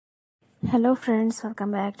Hello friends,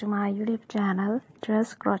 welcome back to my YouTube channel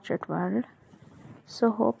Just Crochet World.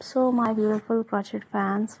 So hope so my beautiful crochet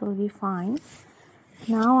fans will be fine.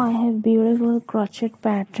 Now I have beautiful crochet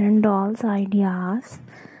pattern dolls ideas,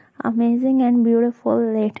 amazing and beautiful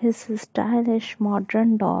latest stylish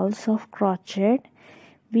modern dolls of crochet,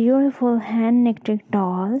 beautiful hand knitted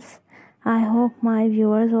dolls. I hope my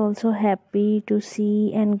viewers also happy to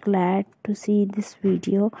see and glad to see this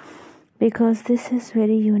video, because this is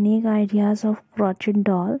very unique ideas of crochet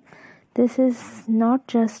doll. This is not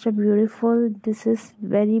just a beautiful, this is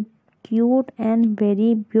very cute and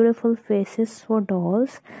very beautiful faces for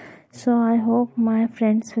dolls. So I hope my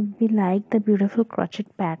friends will be like the beautiful crochet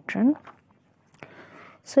pattern.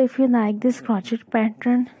 So if you like this crochet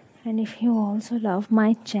pattern and if you also love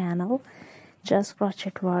my channel Just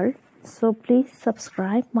Crochet World, so please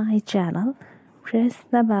subscribe my channel, press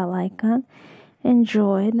the bell icon.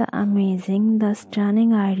 Enjoy the amazing, the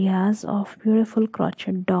stunning ideas of beautiful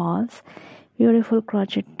crochet dolls, beautiful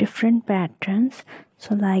crochet different patterns.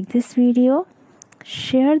 So like this video,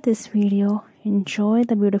 share this video, enjoy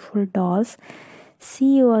the beautiful dolls.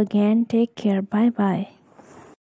 See you again. Take care. Bye bye.